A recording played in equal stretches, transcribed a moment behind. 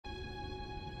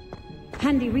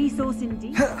Handy resource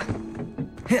indeed.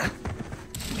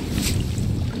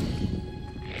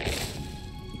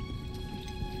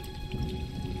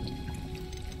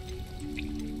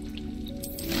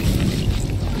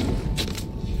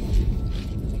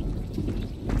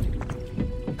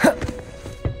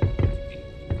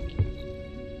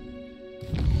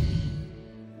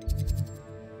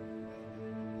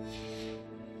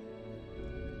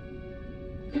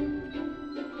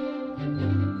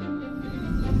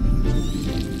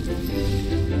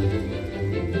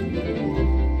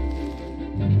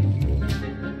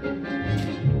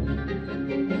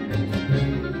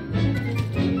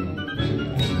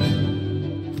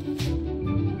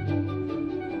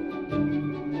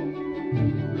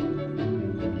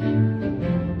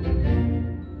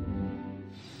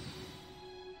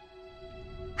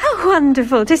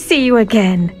 Wonderful to see you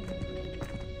again.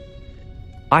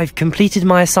 I've completed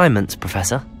my assignments,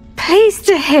 Professor. Pleased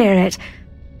to hear it.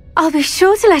 I'll be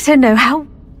sure to let her know how...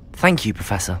 Thank you,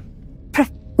 Professor.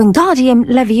 Wingardium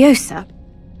Leviosa.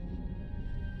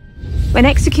 When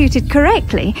executed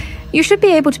correctly, you should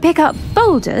be able to pick up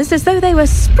boulders as though they were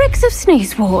sprigs of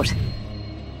sneezewort.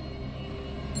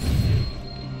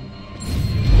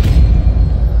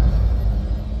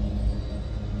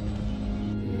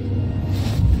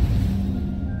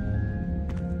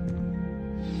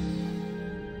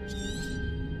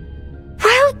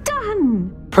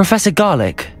 Professor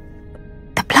Garlick.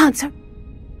 The plants are...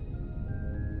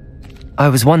 I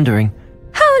was wondering...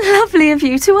 How lovely of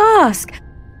you to ask.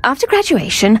 After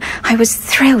graduation, I was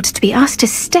thrilled to be asked to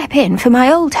step in for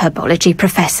my old herbology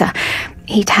professor.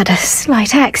 He'd had a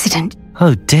slight accident.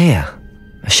 Oh dear.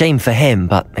 A shame for him,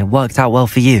 but it worked out well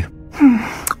for you.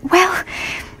 Well,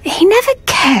 he never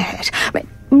cared.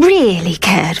 Really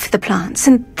cared for the plants,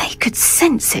 and they could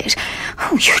sense it.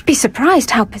 Oh, you'd be surprised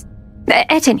how...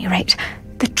 At any rate...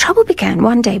 The trouble began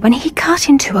one day when he cut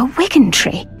into a Wigan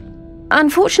tree.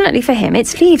 Unfortunately for him,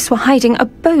 its leaves were hiding a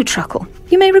bowtruckle.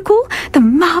 You may recall the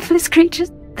marvellous creatures.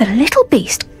 The little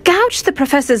beast gouged the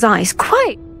professor's eyes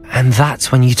quite... And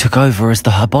that's when you took over as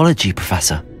the herbology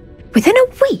professor? Within a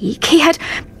week,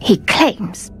 he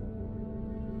claims.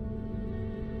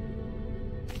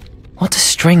 What a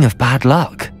string of bad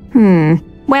luck.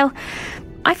 Well,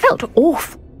 I felt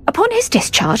awful. Upon his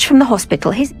discharge from the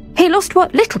hospital, he lost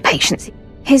what little patience...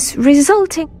 His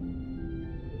resulting...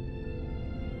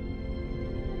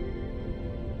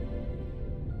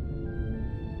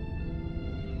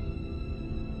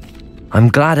 I'm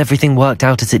glad everything worked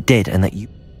out as it did and that you...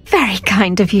 Very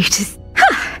kind of you to...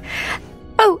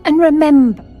 Oh, and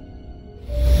remember...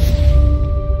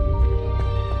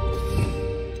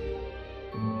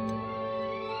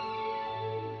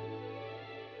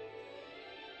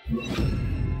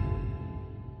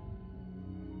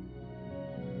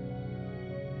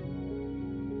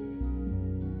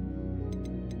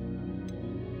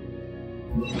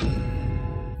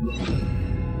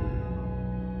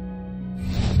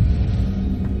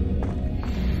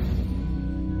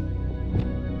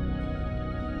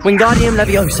 Wingardium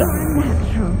Leviosa.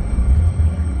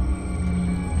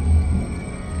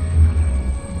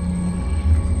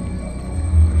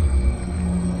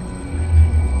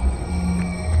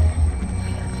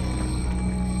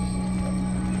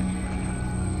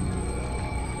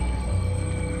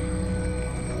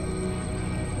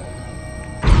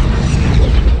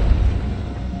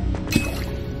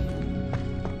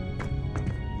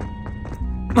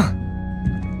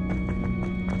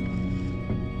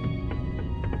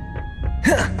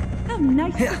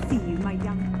 Nice to see you, my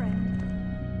young friend.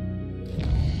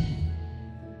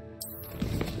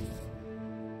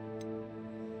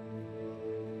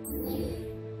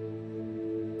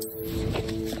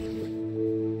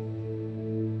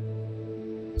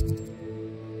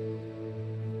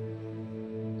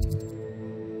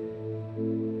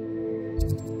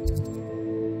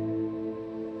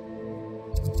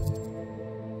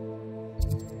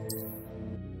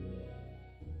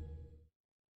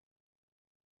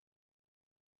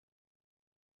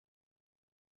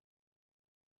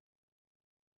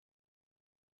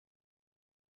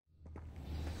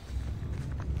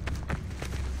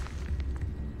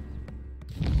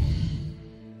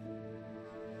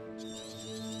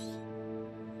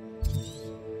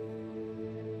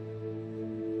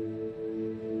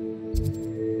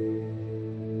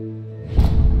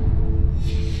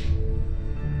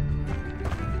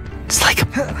 It's like a...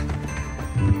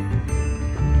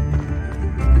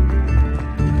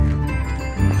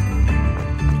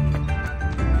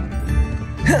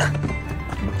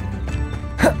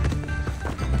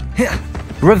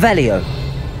 Revelio.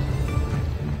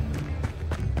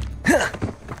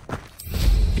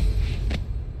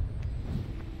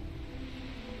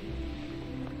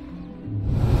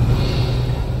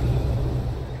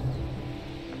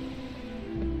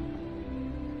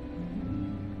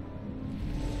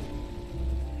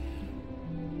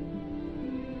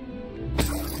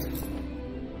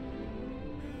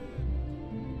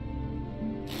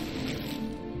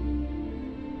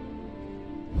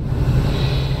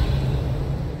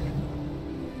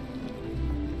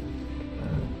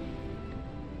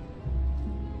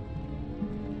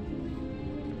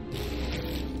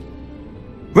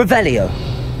 Revelio.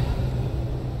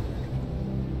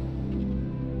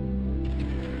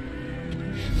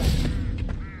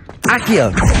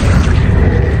 Accio.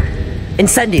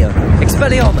 Incendio.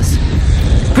 Expelliarmus.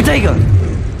 Protego.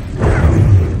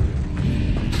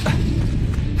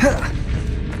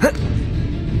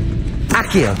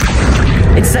 Accio.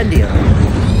 Incendio.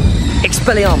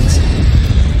 Expelliarmus.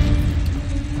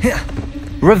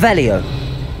 Revelio.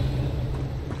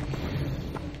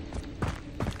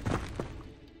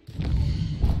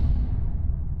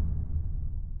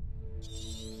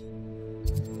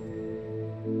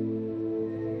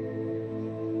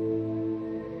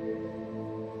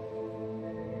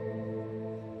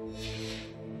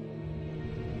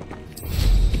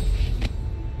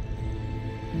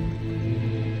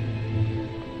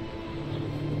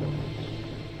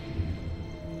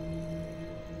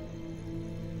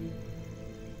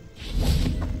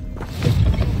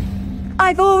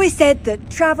 I've always said that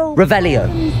travel Revelio.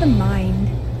 opens the mind.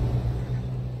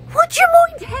 Would you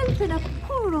mind helping a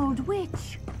poor old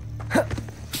witch?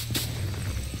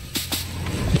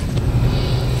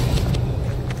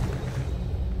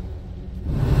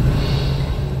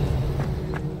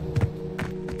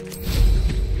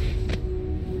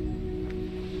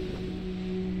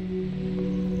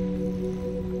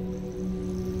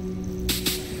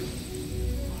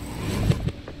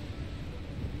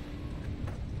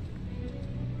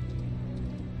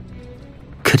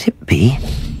 Could it be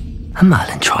a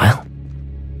Merlin trial?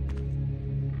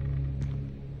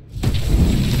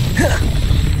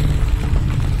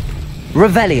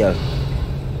 Revelio.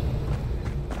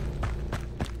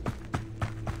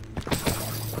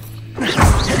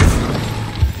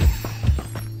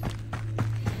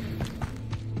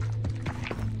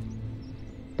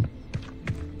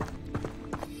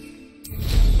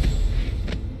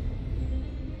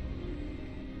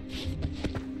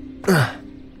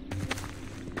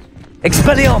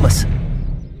 Expelliarmus!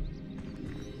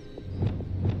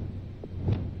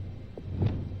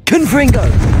 Confringo!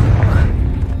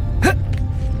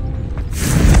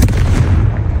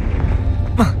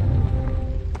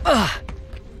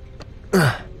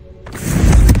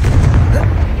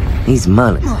 He's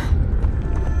Merlin.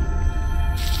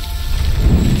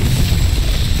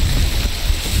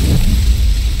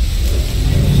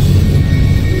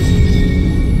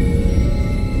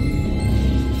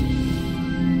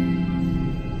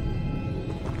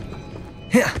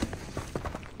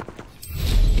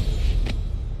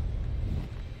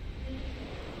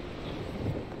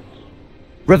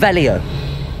 Revelio.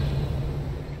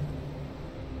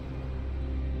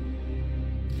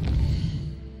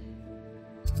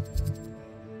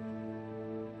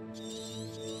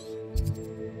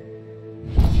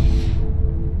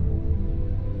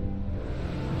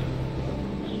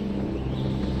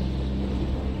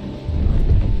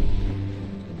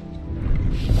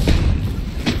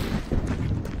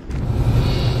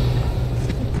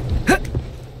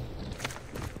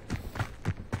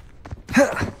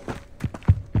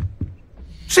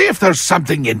 See if there's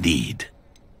something you need.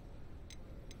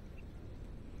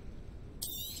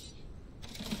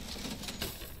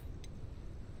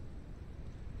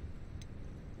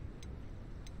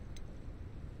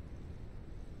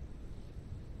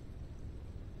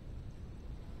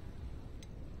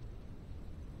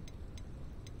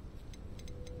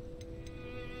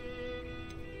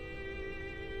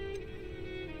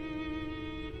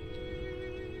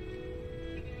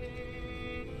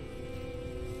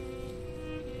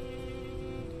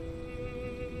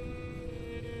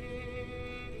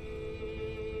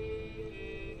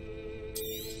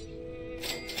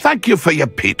 Thank you for your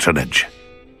patronage.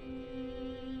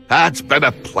 It's been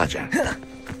a pleasure.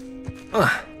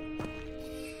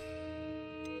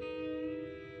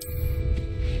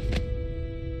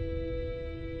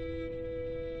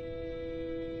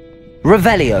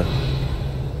 Revelio.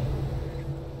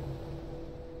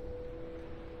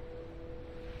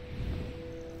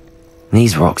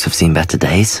 These rocks have seen better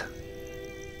days.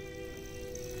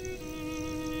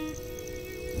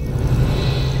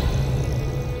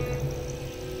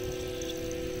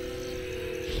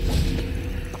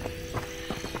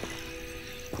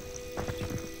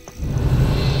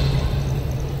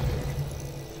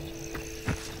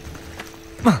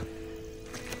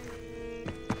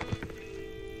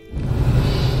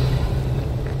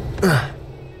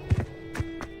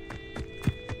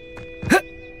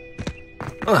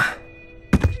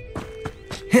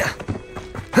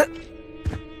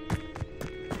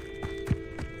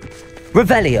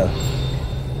 Revelio.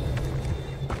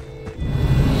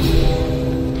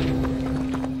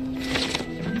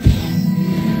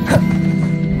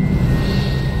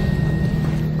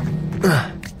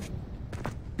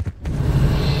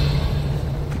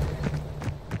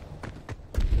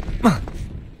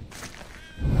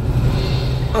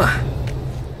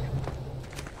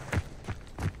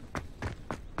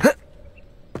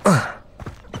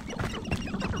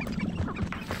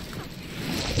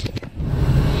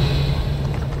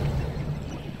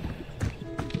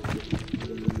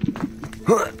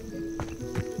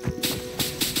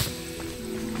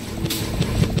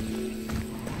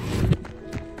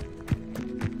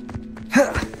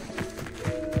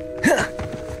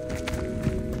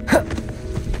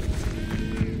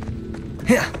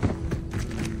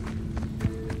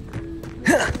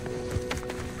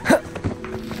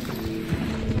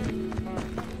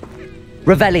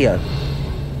 Revelio.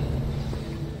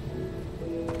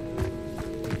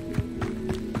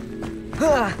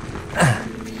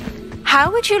 How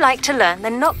would you like to learn the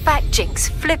knockback jinx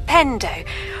flipendo?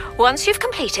 Once you've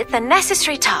completed the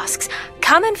necessary tasks,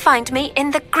 come and find me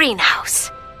in the greenhouse.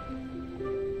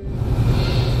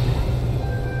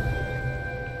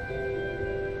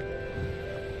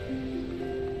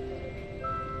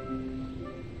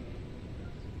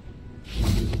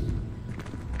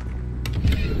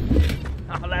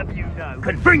 I'll have you know.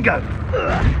 Confringo!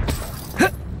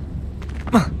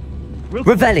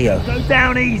 Revelio. Go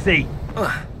down easy.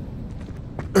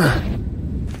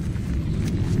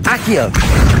 Accio.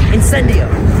 Incendio.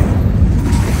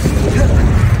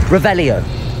 Revelio.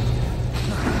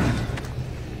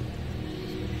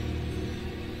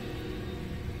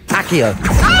 Accio.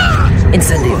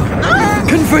 Incendio.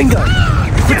 Confringo.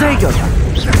 Protego.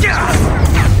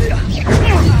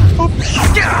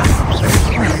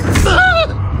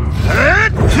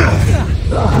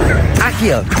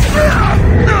 Accio.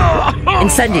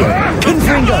 Incendio.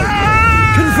 Confringo.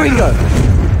 Confringo.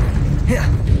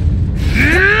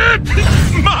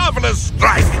 Marvelous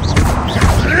strike!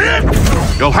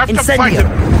 You'll have to Incendio. fight him!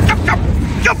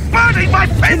 You're burning my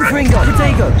favorite! Confringo.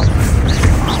 Protego.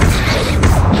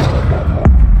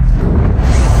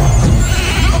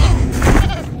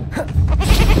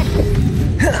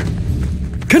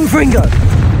 Confringo.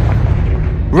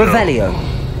 Revelio.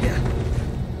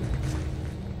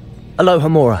 Aloha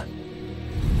Mora.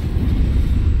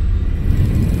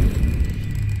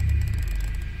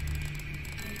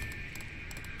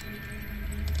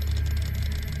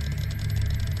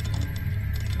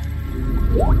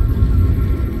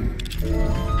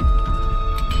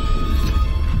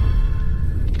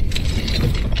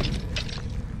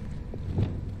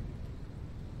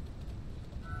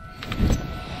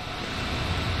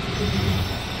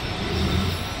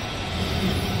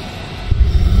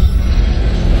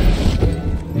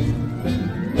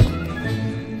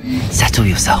 Settle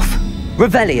yourself.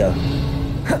 Revelio.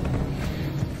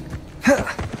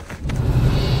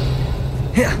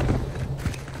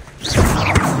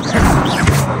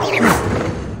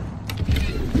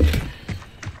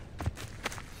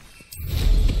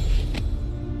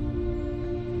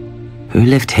 Who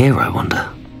lived here, I wonder?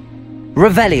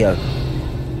 Revelio.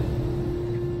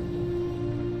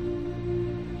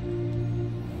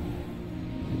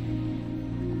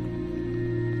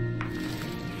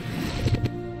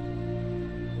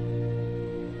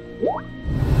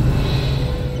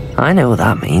 I know what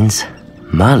that means.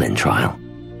 Merlin trial.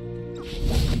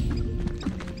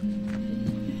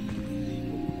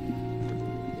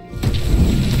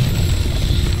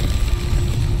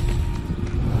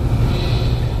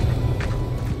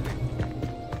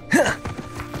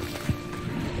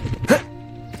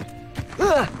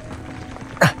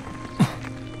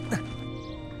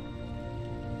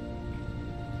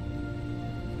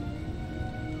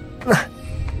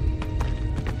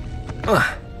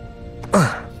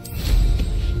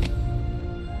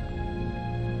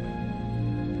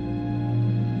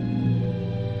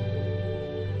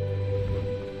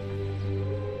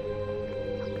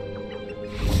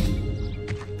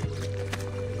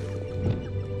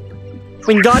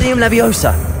 Wingardium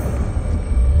Leviosa.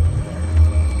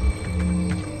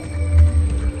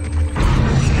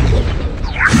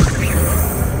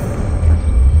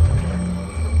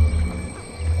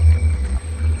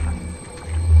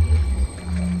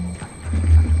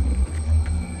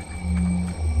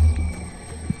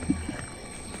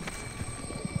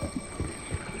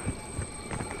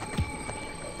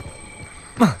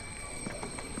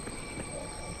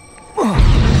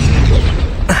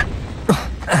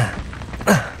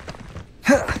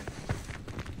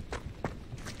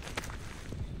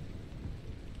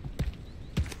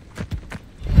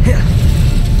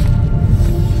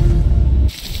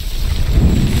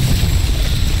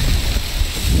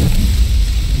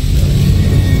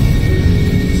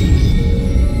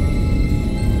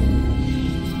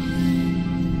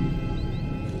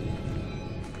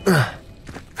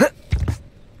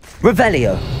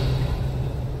 Revelio.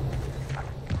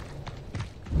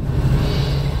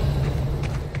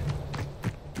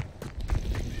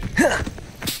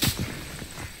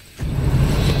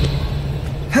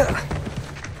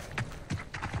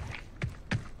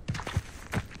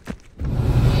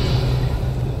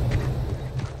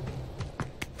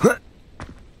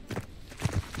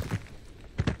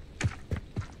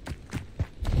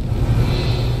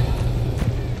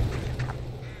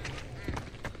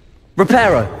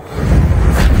 Reparo.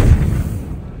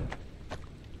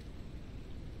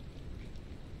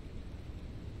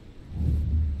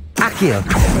 Accio.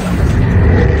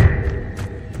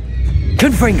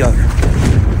 Confringo.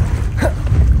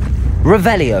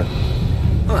 Revelio.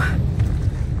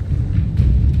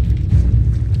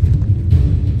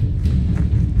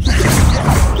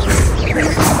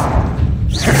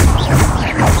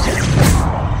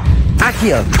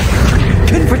 Accio.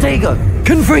 Confratego.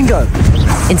 Confringo.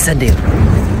 Incendio.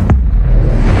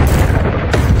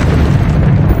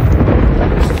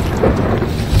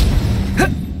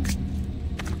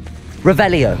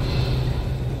 Revelio.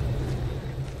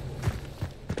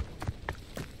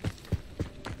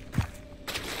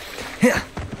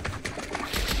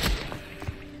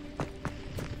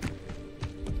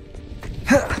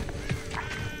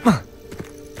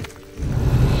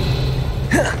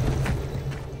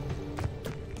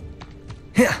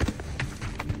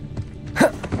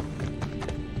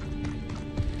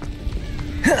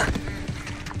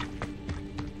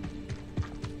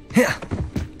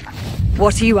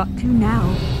 What are you up to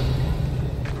now?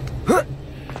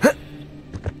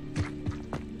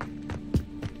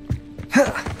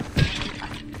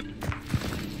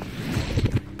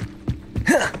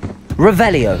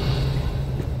 Revelio.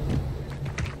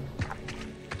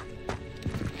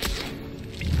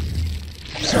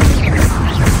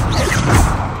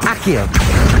 Accio.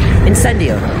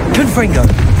 Incendio. Confringo.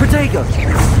 Protego.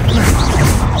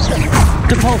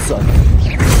 Depulso.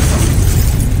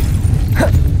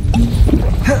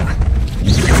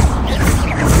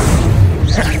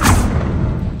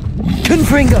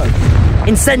 Confringo.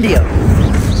 Incendio.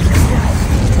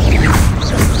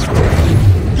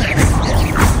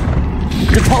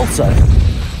 Depulso.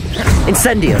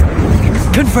 Incendio.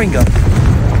 Confringo.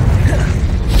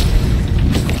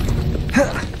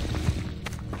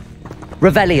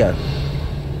 Revelio.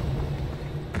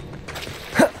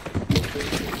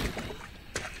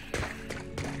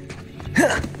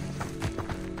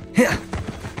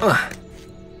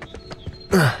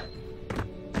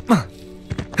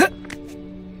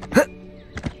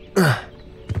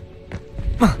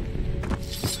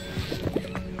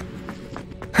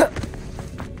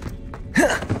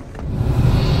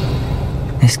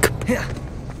 This could...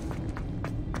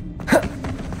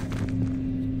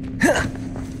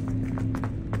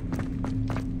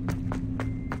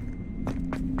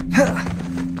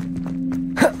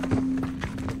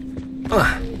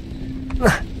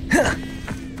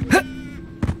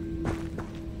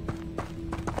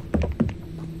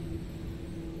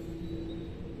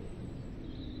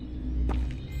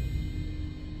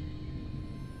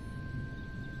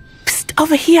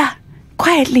 Over here,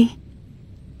 quietly.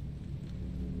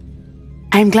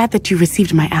 I'm glad that you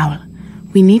received my owl.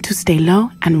 We need to stay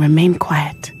low and remain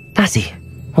quiet. Lassie,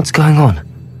 what's going on?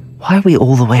 Why are we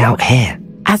all the way out here?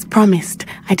 As promised,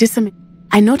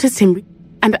 I noticed him,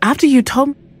 and after you told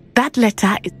me that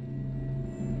letter is...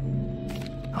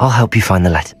 I'll help you find the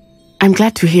letter. I'm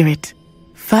glad to hear it.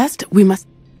 First, we must...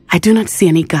 I do not see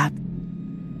any guards.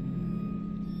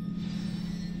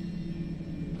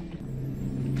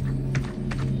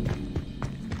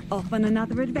 Off on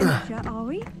another adventure, are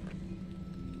we?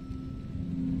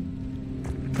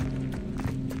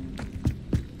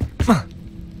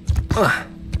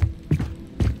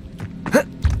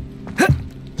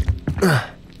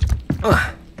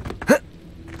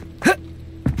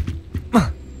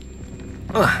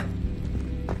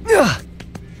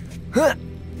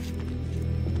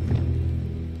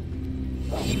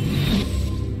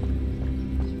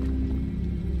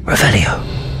 Revelio.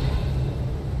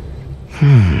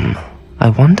 I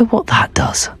wonder what that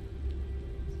does.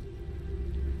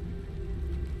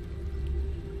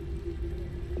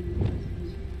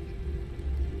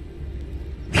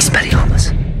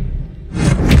 Expelliarmus.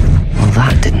 Well,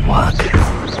 that didn't work.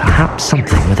 Perhaps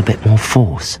something with a bit more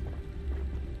force.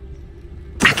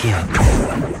 Accio.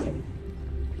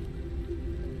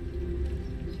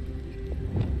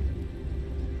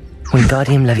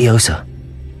 Wingardium Leviosa.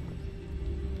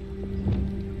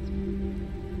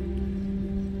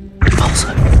 Repulso.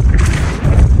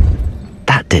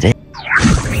 That did it.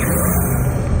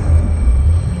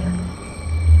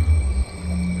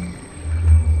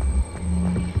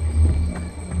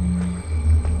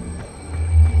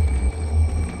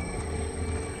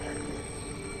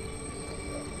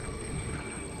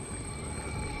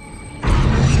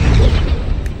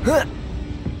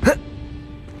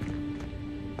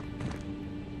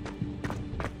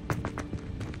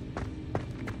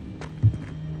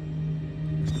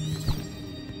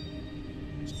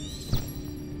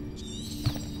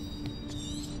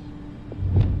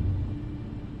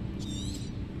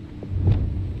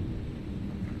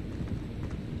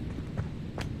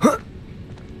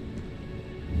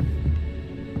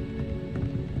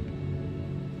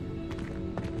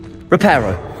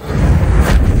 Reparo.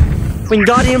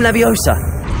 Wingardium Leviosa.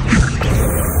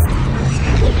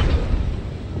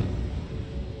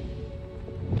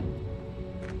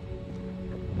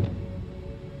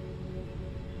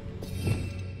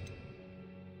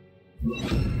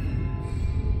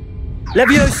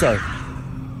 Levioso.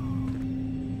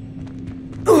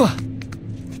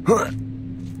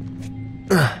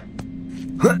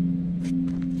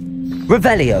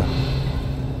 Revelio.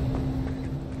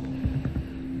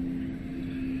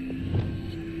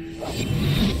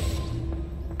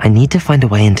 I need to find a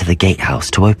way into the gatehouse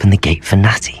to open the gate for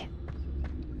Natty.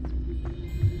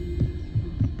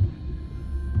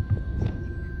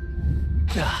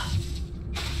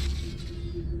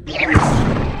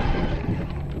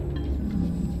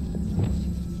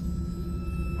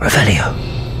 Revelio.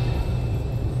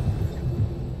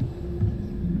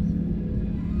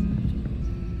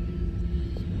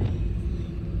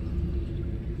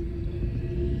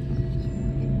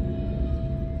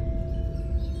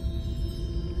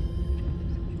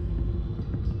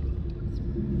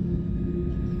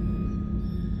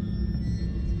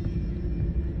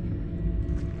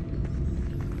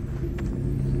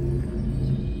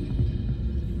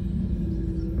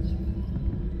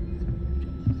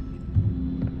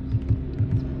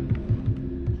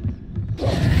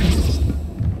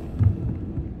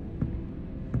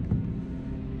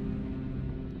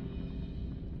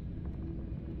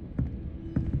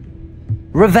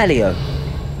 Revelio.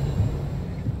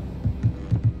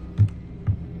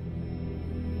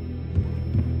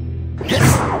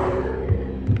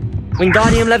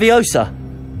 Wingardium Leviosa.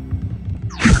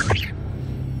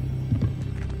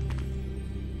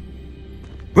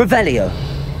 Revelio.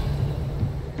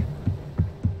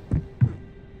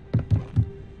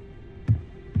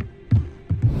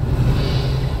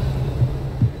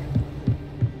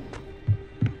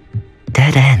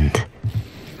 Dead end.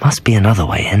 Must be another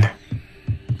way in.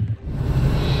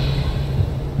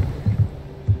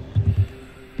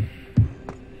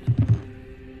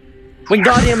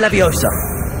 Wingardium Leviosa.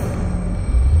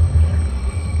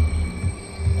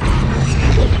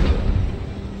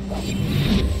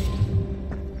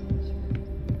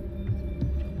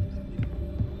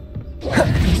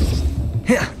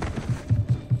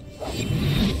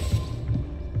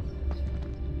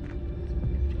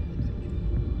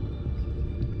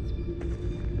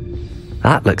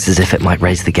 That looks as if it might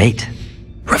raise the gate.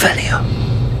 Revelio.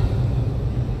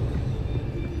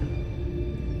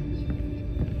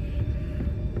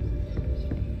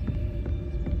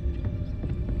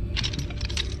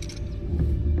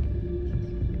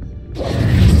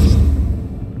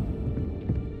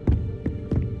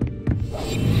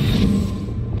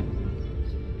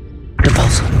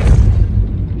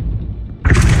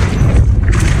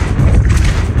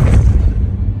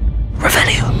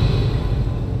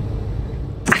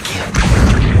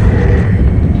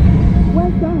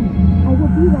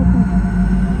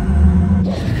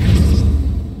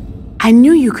 I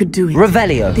knew you could do it.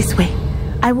 Revelio. This way.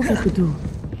 I will get the door.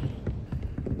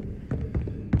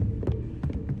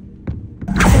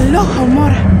 Hello,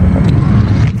 Mora.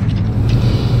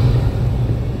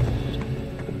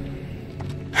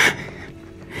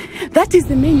 That is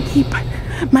the main keep.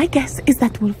 My guess is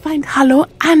that we'll find Hallow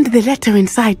and the letter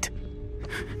inside.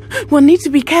 We'll need to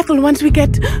be careful once we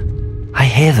get... I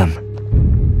hear them.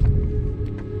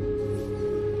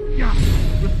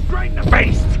 Restrain the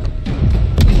beast!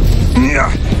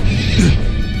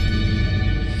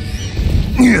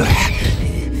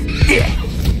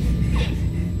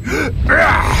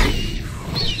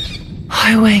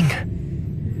 Highwing.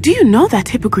 Do you know that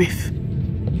hippogriff?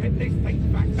 Get this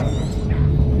thing back now.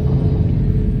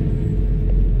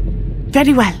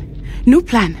 Very well. New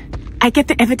plan. I get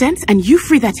the evidence and you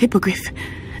free that hippogriff.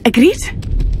 Agreed?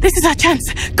 This is our chance.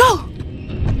 Go!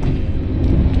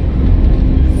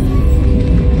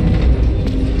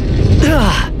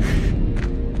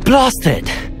 Blast it!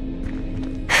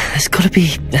 There's gotta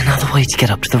be another way to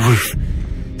get up to the roof.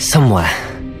 Somewhere.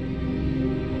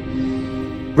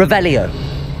 Revelio.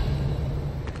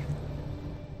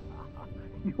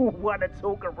 You want to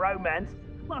talk of romance?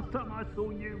 Last time I saw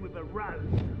you with a rose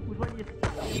was when you...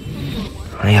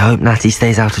 I hope Natty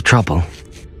stays out of trouble.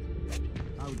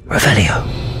 Revelio.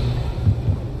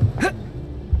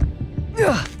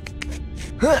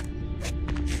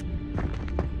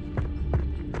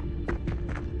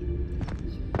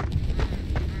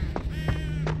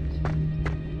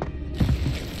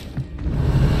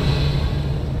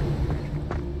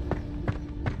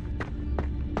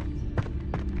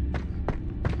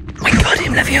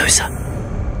 Wingardium Leviosa.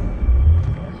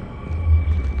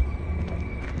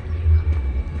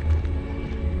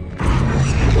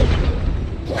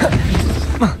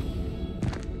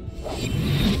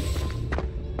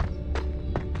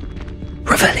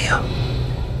 Revelio.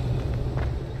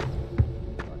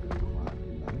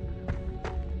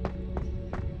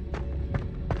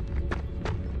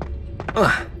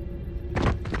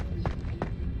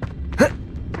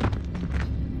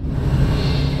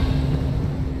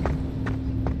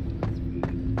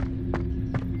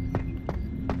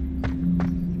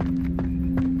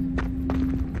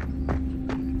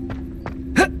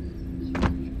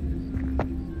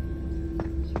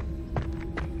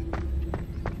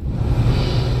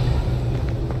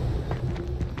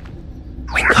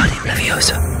 Wingardium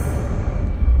Leviosa.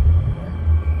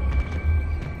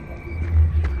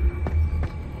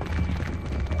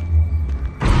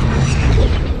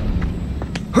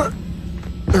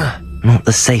 Not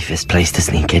the safest place to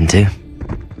sneak into.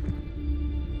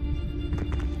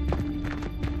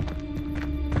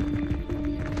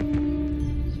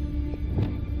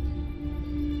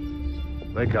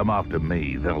 They come after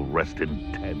me, they'll rest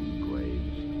in 10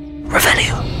 graves.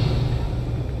 Revelio.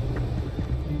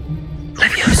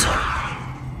 Leviosa.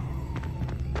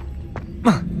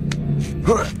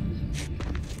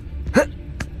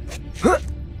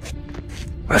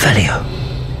 Revelio.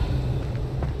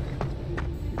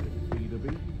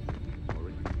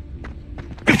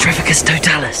 Petrificus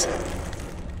totalis.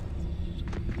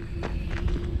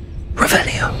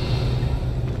 Revelio.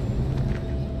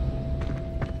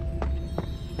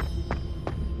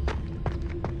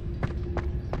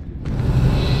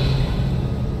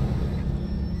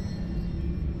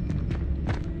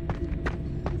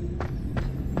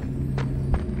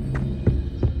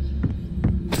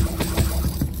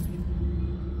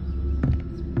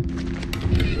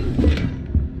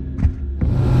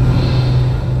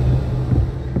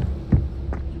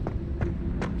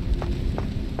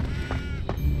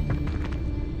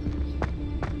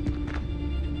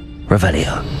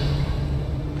 Revelio.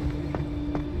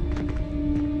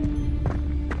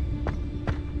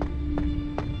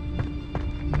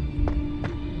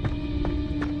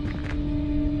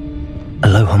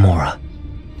 Alohomora.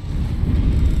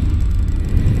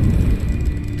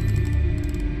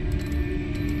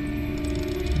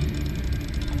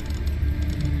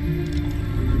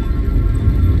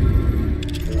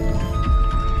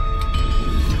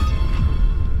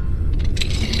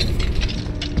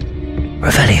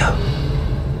 Revelio.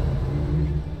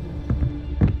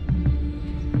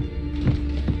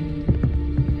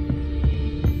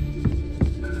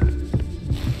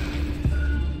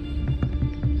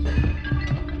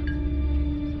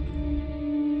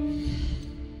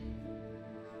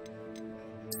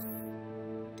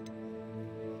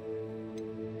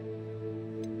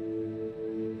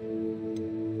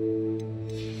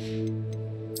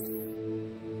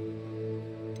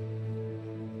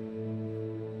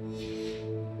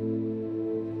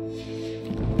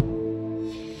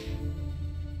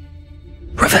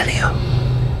 Revelio.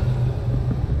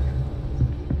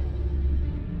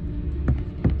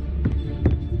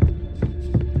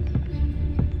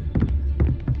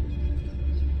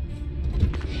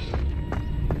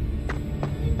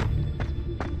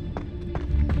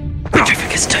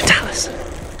 Petrificus totalis.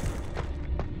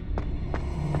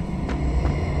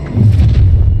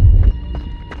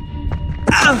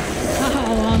 Oh,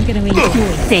 I'm going to enjoy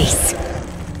this.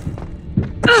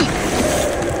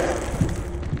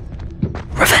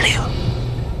 Revelio.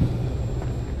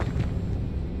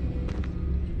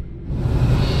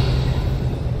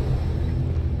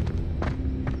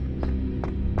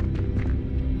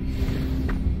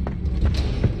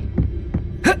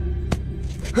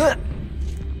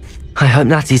 I hope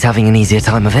Natty's having an easier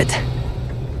time of it.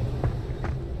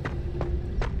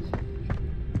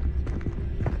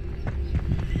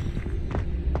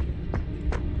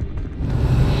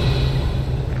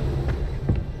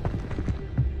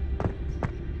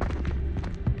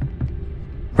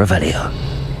 Revelio.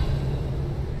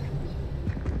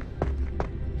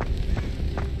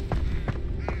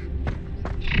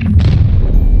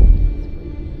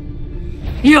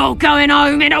 You're going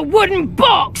home in a wooden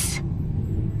box!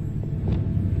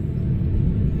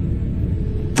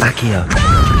 Accio.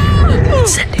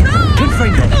 Incendio.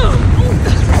 Confringo.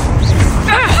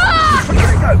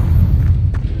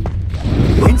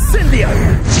 Incendio.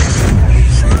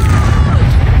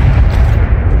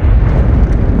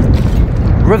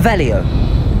 Revelio.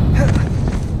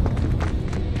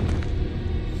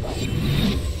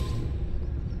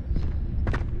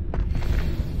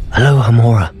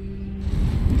 Alohomora.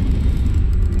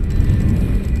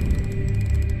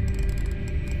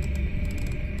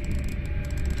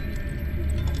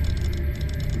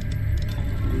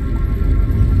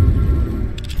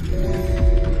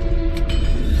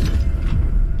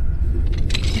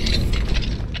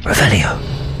 Revelio.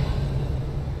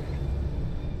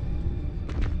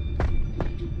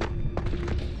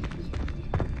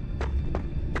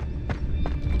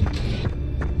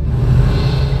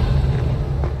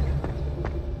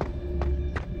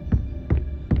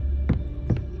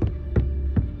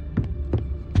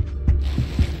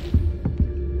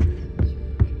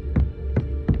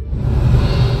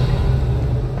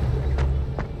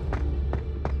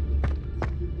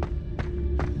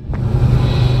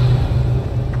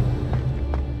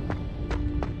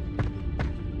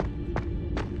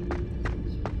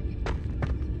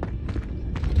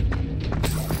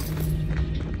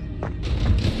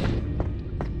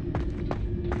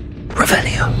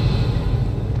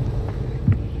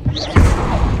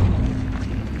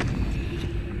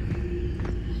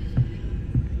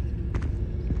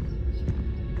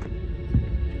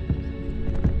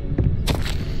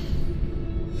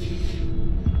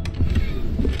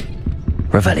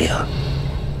 Revelio.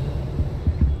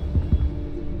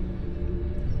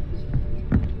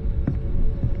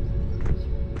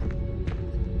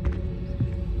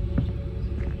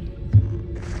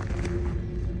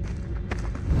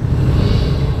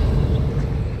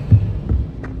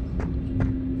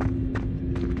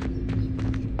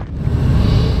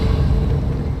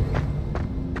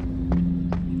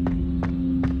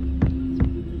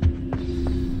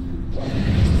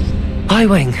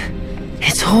 Highwing,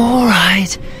 it's all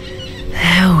right.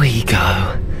 There we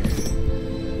go.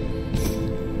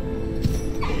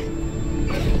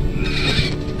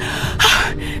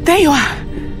 There you are.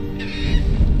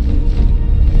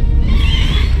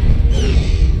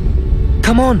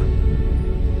 Come on.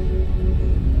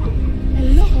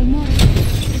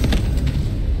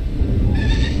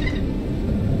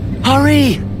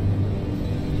 Hurry!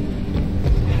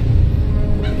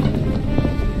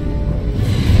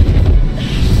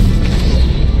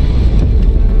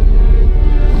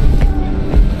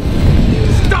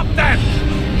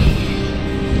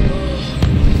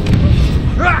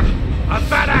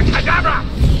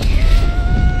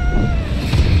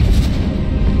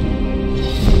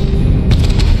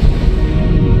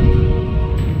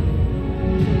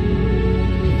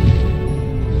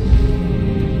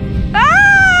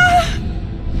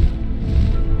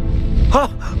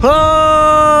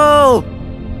 Oh!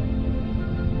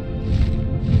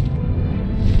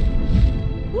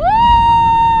 Woo!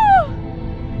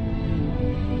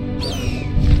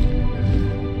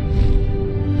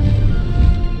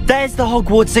 There's the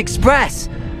Hogwarts Express.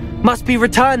 Must be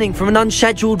returning from an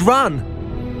unscheduled run.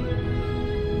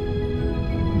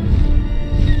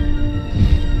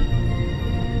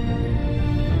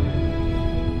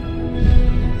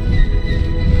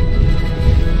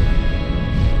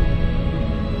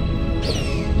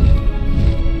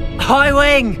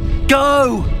 Highwing,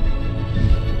 go!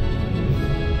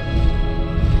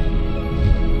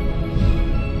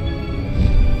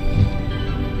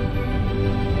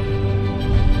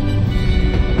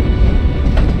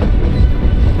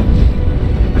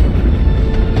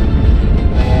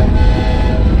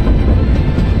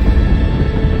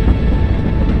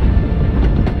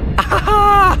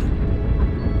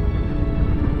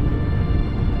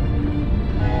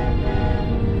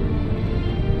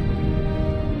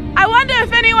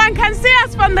 If anyone can see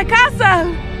us from the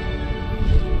castle.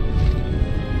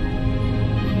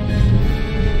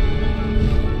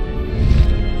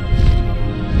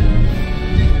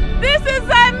 This is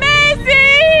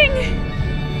amazing!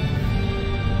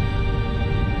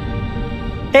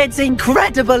 It's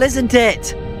incredible, isn't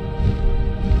it?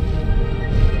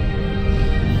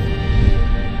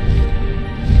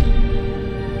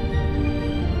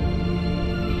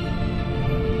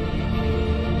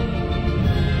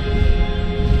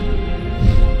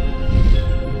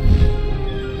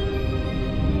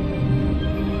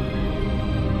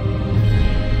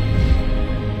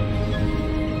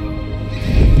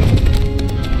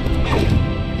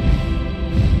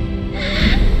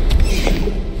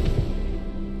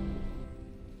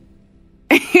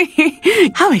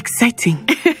 How exciting.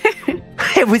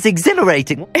 It was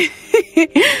exhilarating.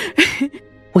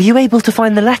 Were you able to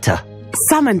find the letter?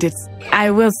 Summoned it.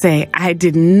 I will say, I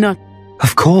did not.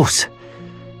 Of course.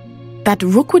 That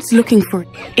Rookwood's looking for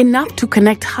enough to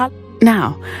connect Hull.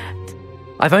 Now,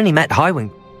 I've only met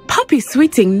Highwing. Poppy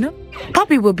sweeting, no.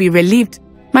 Poppy will be relieved.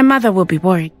 My mother will be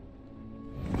worried.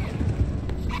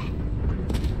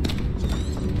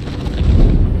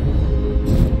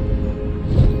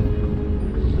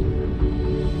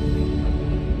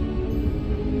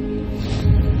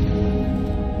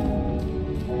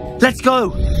 Let's go!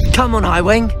 Come on,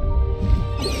 Highwing!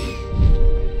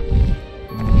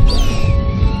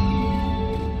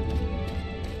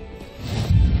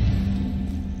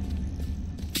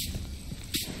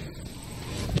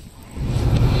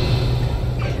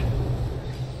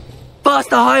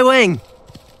 Faster, Highwing!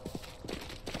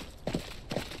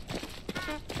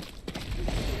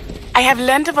 I have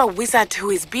learned of a wizard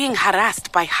who is being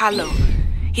harassed by Harlow.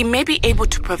 He may be able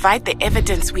to provide the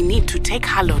evidence we need to take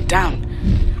Harlow down.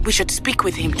 We should speak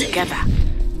with him together.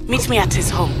 Meet me at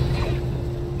his home.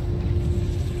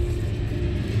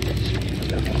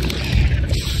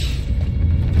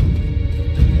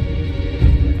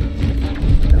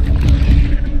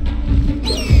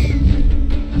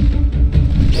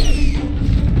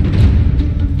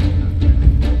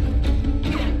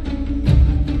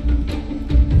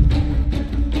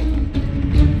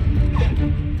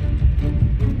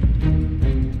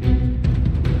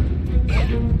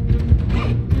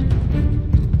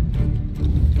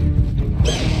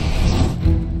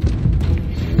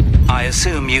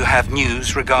 assume you have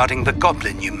news regarding the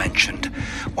goblin you mentioned.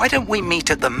 Why don't we meet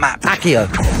at the map? Accio.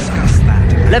 Discuss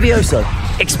that. Levioso.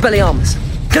 Expelliarmus.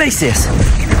 Glacius.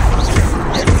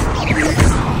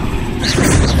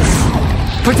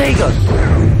 Protego.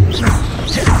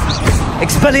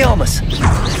 Expelliarmus.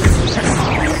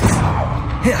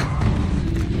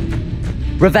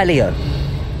 Revelio.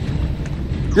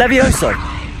 Levioso.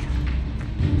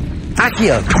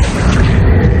 Accio.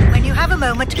 When you have a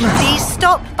moment, please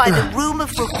stop by the room of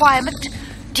requirement.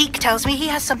 Deke tells me he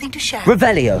has something to share.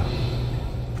 Revelio.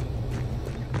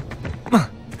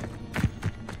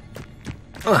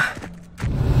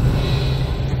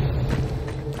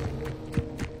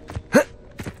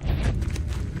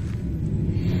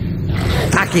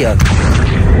 Accio.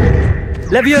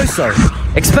 Levioso.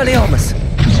 Expelliarmus.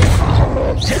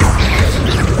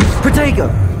 Protego.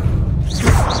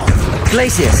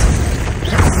 Glacius.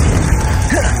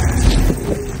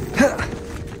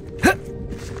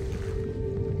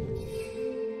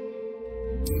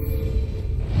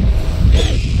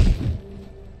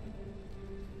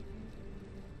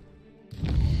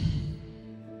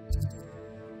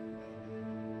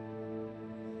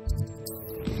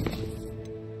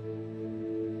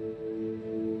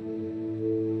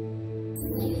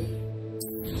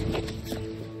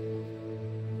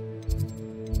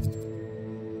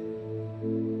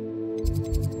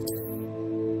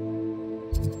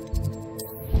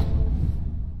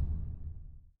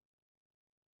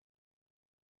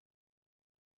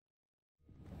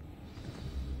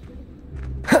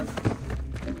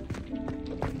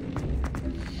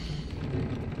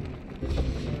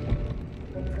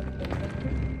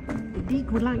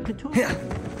 Deke would like to talk.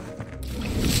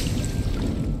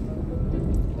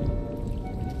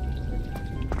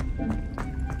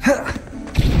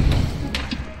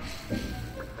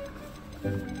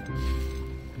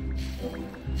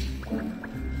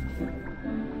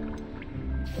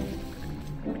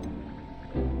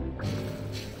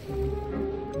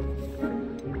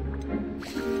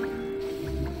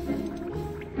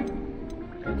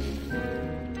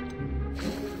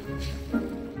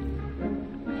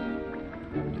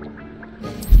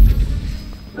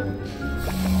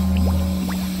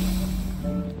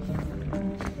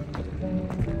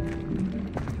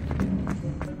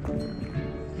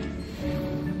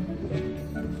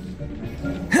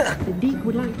 The Deke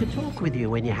would like to talk with you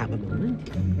when you have a moment.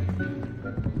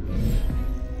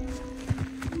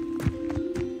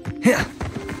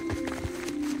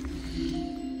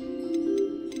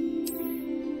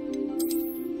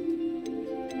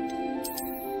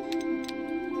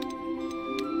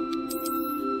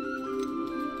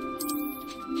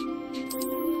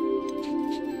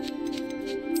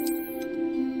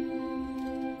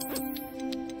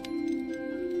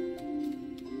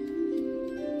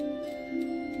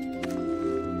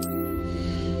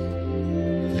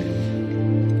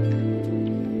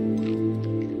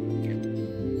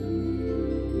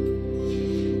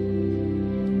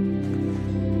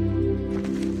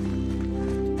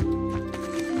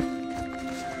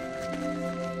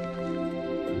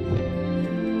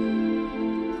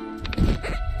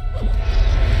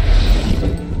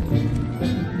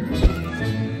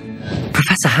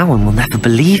 Professor Howard will never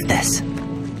believe this.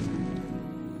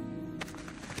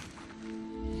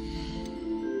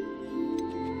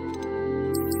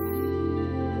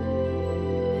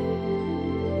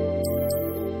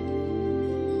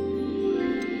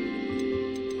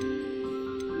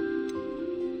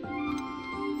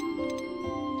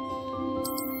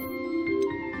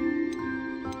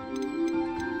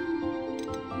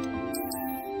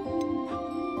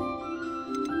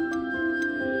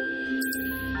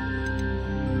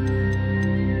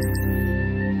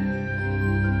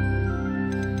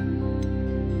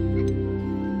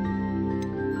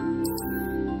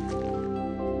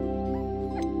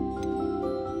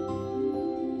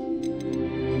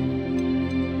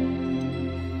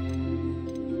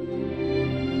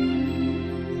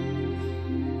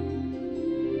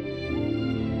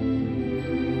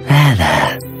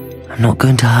 There. I'm not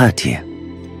going to hurt you.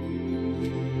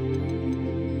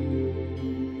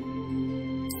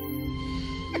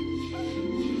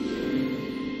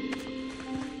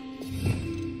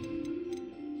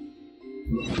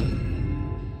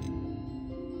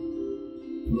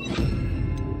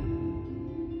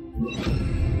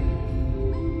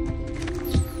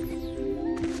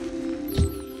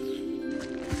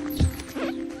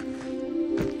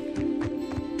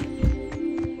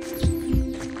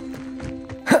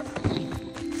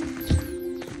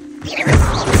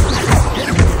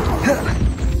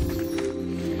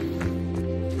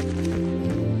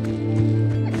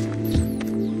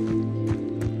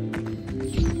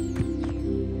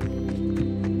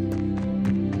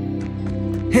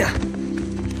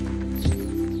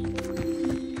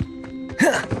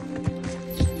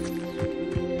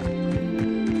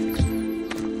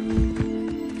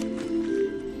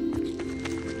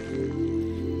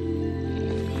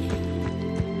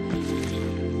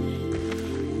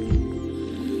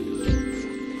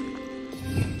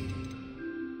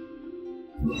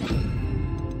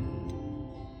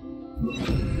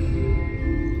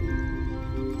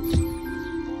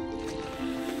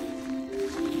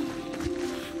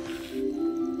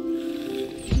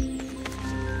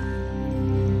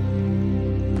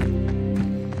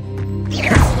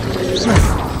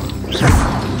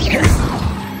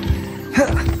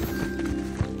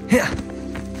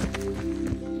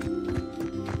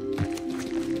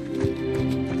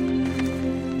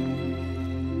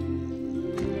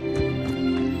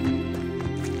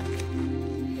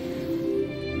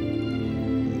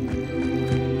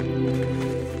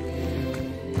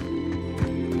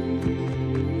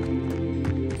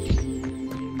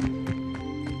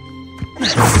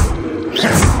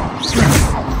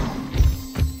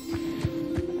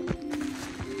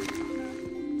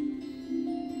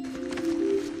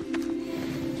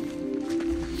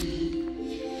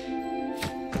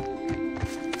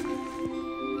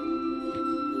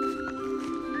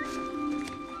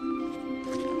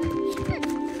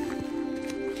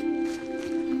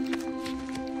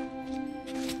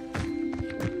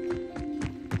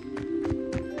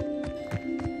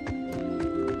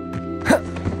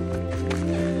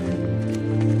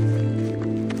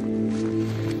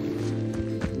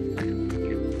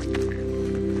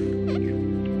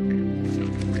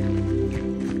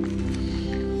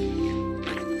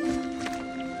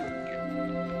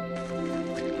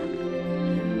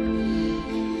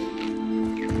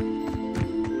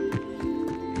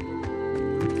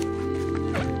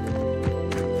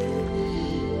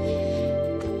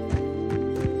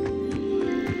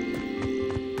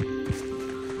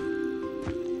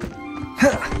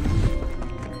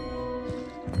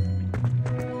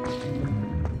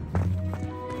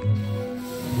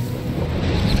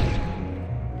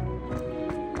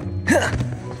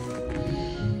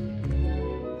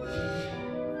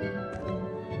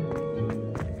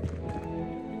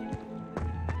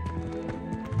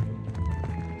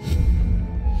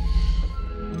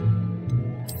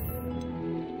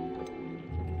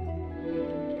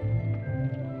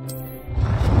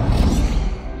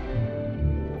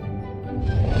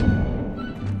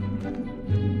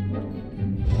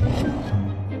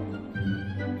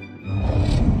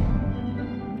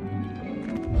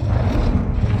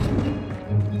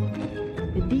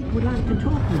 Would like to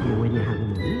talk with you when you have a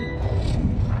moment.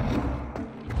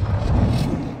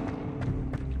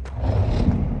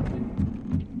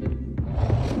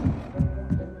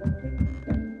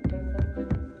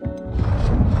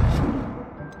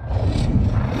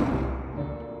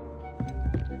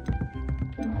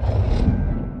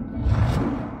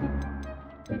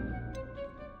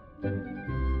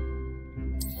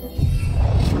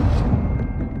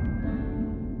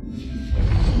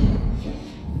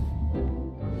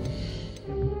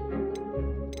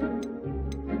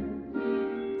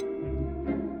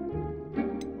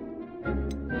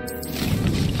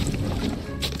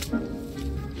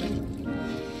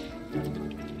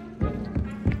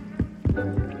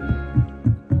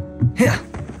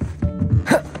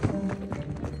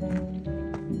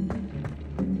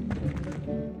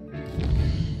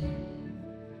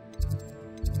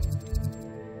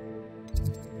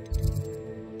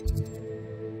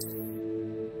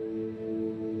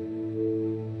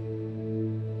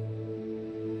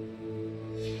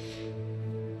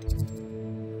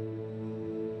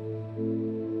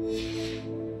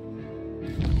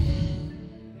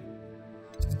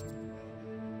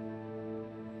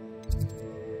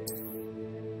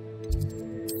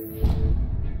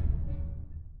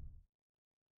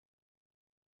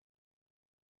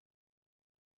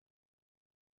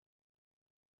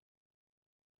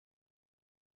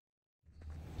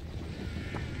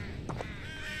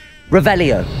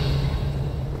 Revelio.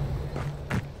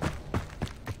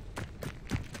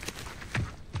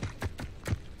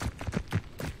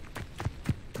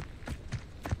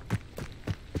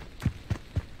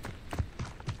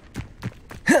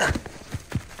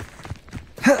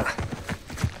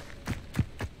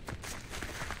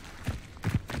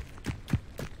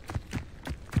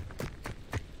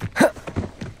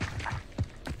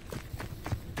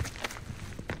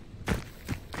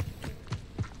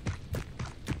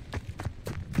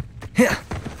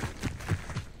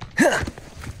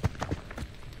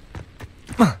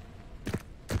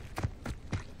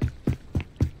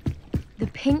 The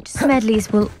Pink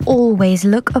Smedleys will always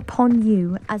look upon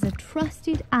you as a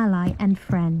trusted ally and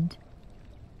friend.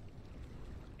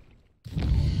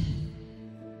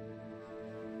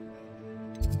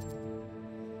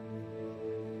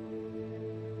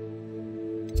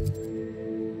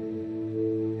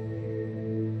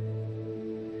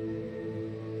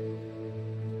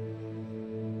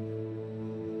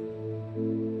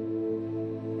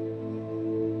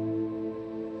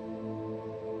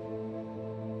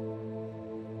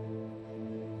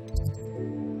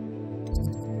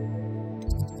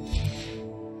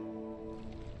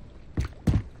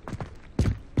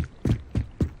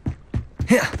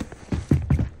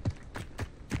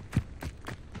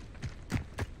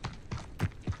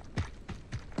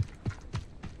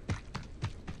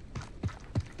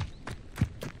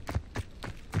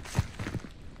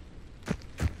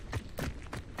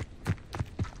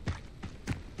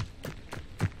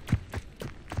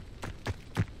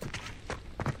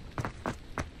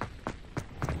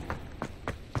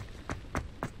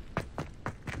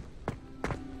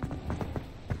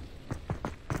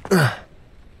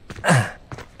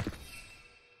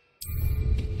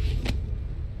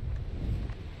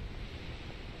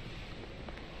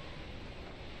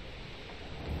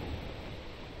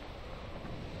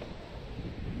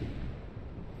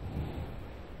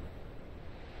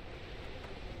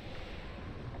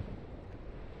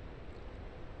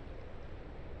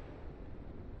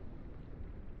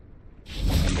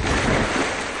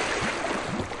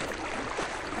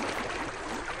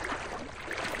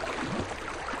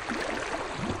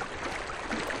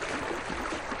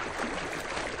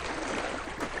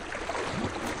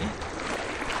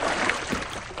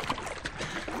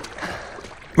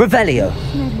 Revelio.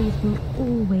 Smedleys will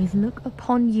always look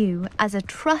upon you as a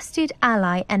trusted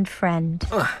ally and friend.